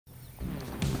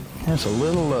That's a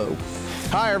little low.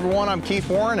 Hi everyone, I'm Keith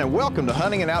Warren and welcome to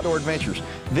Hunting and Outdoor Adventures.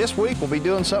 This week we'll be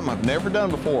doing something I've never done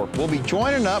before. We'll be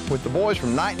joining up with the boys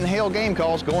from Knight and Hale Game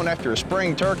Calls going after a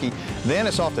spring turkey. Then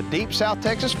it's off to deep South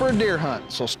Texas for a deer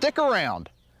hunt, so stick around.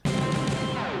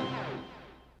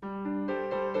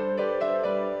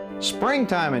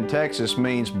 Springtime in Texas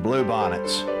means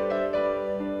bluebonnets.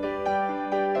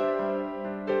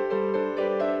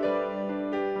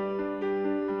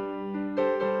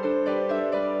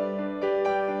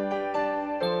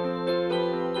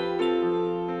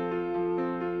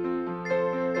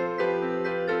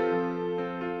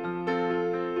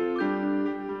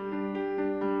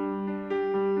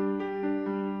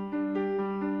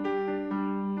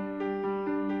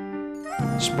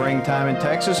 Springtime in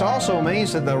Texas also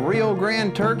means that the Rio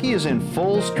Grande turkey is in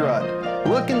full strut,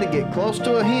 looking to get close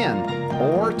to a hen,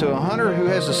 or to a hunter who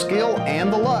has the skill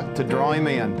and the luck to draw him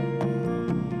in.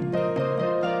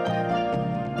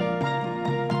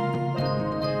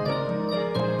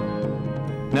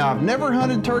 Now, I've never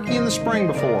hunted turkey in the spring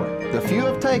before. The few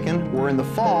I've taken were in the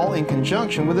fall in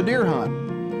conjunction with a deer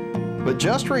hunt. But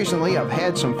just recently, I've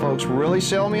had some folks really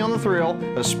sell me on the thrill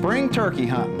of spring turkey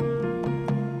hunting.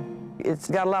 It's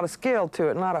got a lot of skill to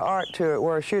it, and a lot of art to it,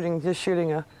 where just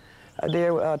shooting a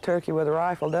turkey with a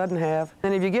rifle doesn't have.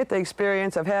 And if you get the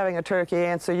experience of having a turkey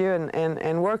answer you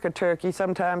and work a turkey,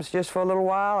 sometimes just for a little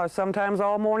while or sometimes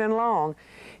all morning long,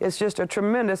 it's just a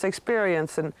tremendous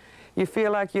experience, and you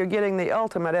feel like you're getting the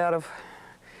ultimate out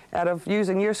of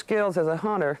using your skills as a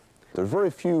hunter. There's very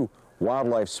few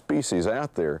wildlife species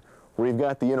out there where you've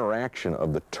got the interaction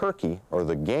of the turkey or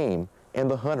the game and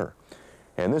the hunter.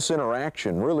 And this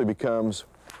interaction really becomes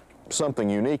something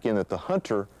unique in that the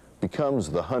hunter becomes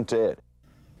the hunted.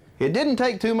 It didn't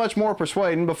take too much more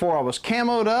persuading before I was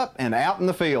camoed up and out in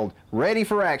the field, ready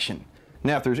for action.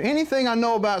 Now, if there's anything I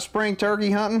know about spring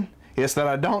turkey hunting, it's that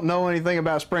I don't know anything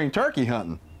about spring turkey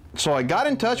hunting. So I got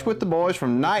in touch with the boys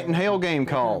from Knight and Hale Game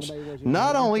Calls.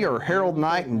 Not only are Harold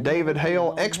Knight and David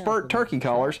Hale expert turkey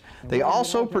callers, they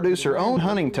also produce their own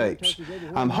hunting tapes.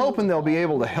 I'm hoping they'll be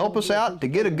able to help us out to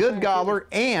get a good gobbler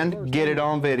and get it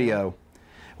on video.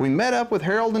 We met up with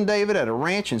Harold and David at a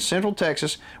ranch in Central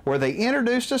Texas where they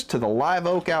introduced us to the Live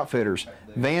Oak Outfitters,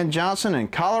 Van Johnson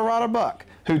and Colorado Buck,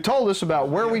 who told us about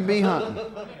where we'd be hunting.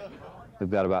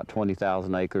 We've got about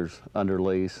 20,000 acres under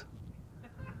lease,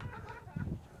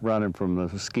 running from the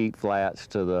mesquite flats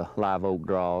to the live oak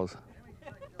draws.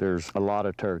 There's a lot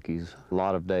of turkeys. A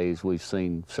lot of days we've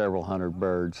seen several hundred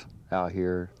birds out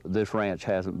here. This ranch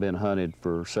hasn't been hunted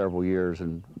for several years,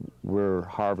 and we're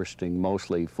harvesting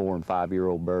mostly 4- and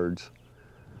 5-year-old birds.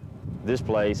 This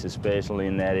place is special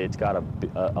in that it's got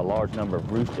a large number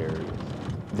of roost areas.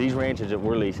 These ranches that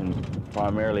we're leasing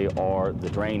primarily are the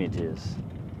drainages.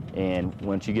 And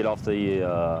once you get off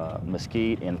the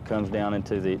mesquite and comes down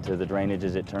into the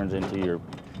drainages, it turns into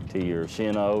your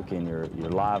shin oak and your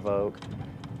live oak.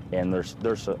 And there's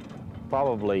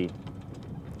probably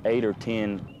 8 or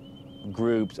 10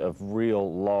 groups of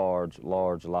real large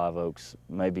live oaks,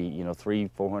 maybe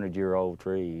 300-400-year-old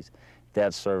trees.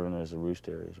 That's serving as the roost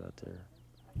areas right there.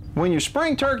 When you're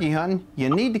spring turkey hunting,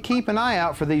 you need to keep an eye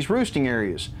out for these roosting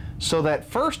areas. So that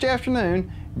first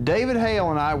afternoon, David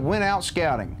Hale and I went out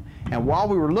scouting. And while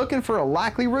we were looking for a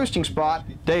likely roosting spot,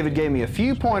 David gave me a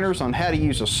few pointers on how to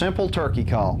use a simple turkey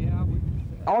call.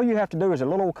 All you have to do is a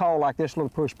little call like this little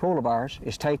push-pull of ours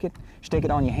is take it, stick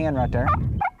it on your hand right there,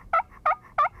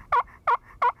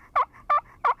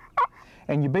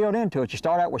 and you build into it. You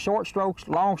start out with short strokes,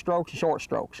 long strokes, and short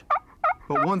strokes.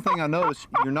 But one thing I noticed,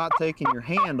 you're not taking your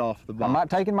hand off the box. I'm not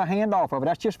taking my hand off of it.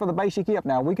 That's just for the basic yip.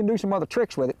 Now, we can do some other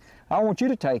tricks with it. I want you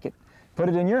to take it, put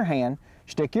it in your hand,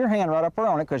 stick your hand right up there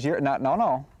on it, because you're,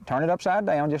 no, turn it upside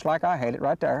down just like I had it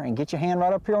right there, and get your hand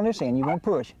right up here on this end. You're going to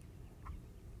push.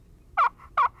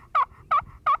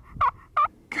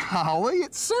 Golly,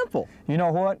 it's simple. You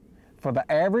know what? For the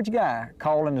average guy,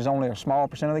 calling is only a small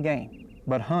 % of the game,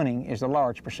 but hunting is a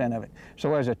large % of it.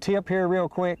 So as a tip here real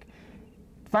quick,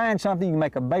 find something you can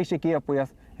make a basic yip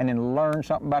with, and then learn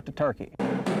something about the turkey.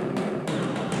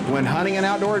 When Hunting and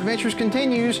Outdoor Adventures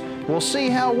continues, we'll see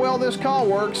how well this call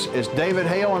works as David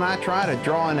Hale and I try to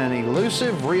draw in an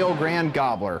elusive Rio Grande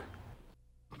gobbler.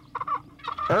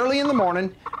 Early in the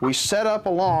morning, we set up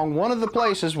along one of the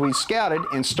places we scouted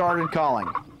and started calling.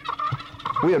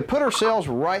 We had put ourselves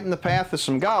right in the path of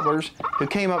some gobblers who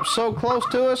came up so close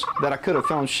to us that I could have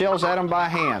thrown shells at them by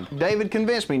hand. David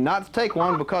convinced me not to take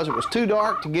one because it was too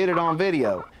dark to get it on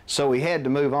video, so we had to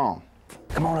move on.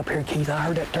 Come on up here, Keith. I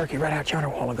heard that turkey right out yonder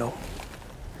a while ago.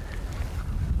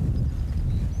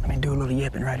 Let me do a little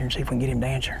yipping right here and see if we can get him to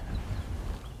answer.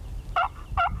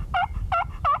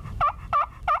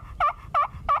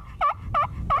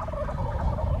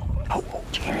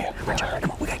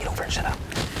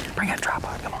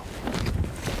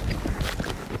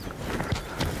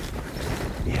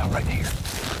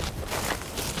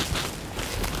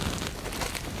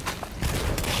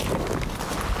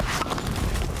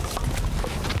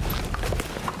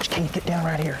 get down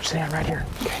right here. Sit down right here.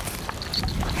 Okay.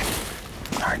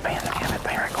 All right, man, let me have that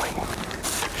thing right quick.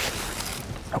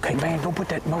 Okay, man, go put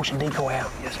that motion decoy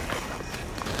out. Yes, sir.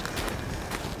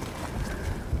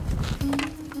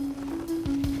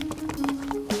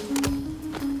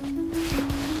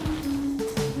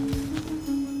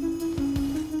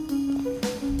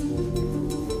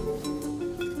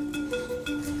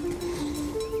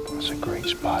 It's a great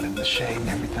spot in the shade and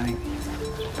everything.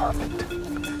 It's perfect.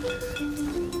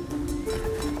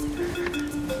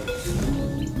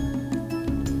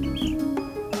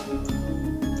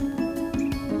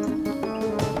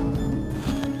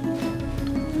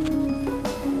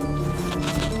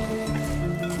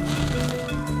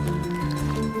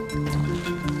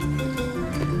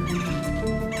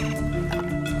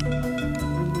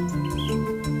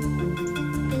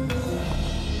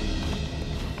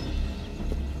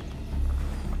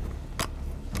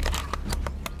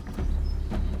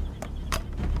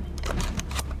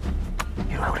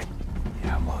 Loaded?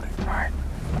 Yeah, I'm loaded. All right.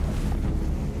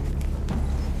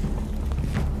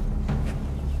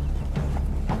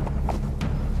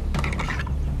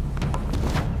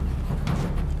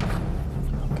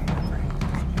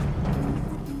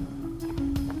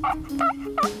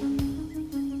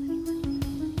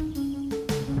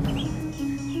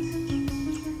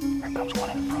 Here comes one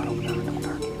in the front over there. Don't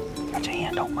turn. Got your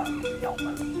hand. Don't move. Don't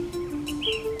move.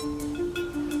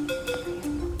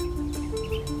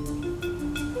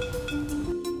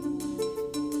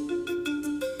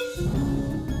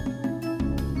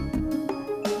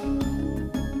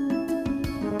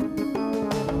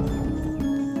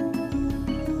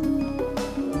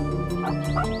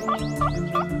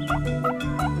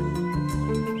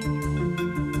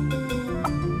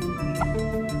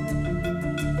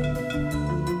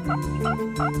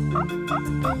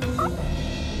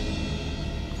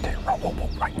 Okay, whoa,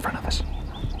 right in front of us.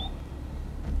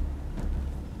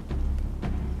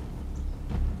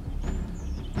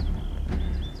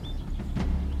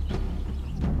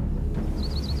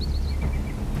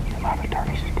 A lot of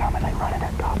turkeys is coming, they running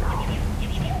that top row.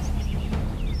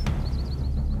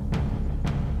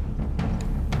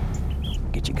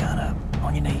 Get your gun up,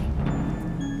 on your knee.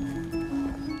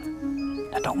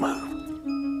 Now don't move.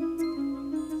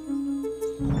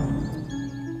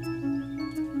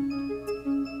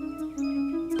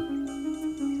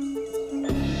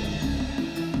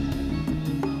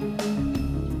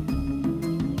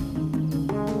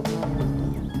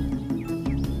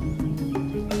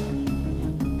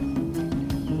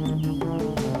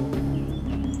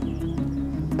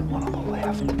 One on the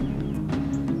left.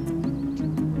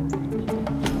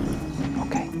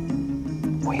 Okay.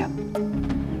 When?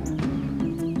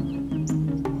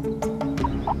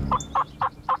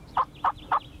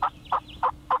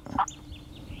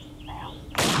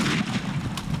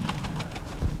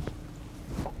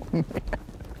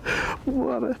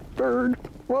 What a bird.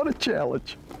 What a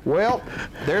challenge. Well,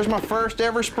 there's my first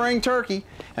ever spring turkey.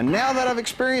 And now that I've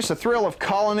experienced the thrill of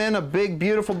calling in a big,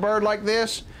 beautiful bird like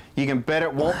this, you can bet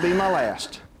it won't be my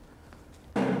last.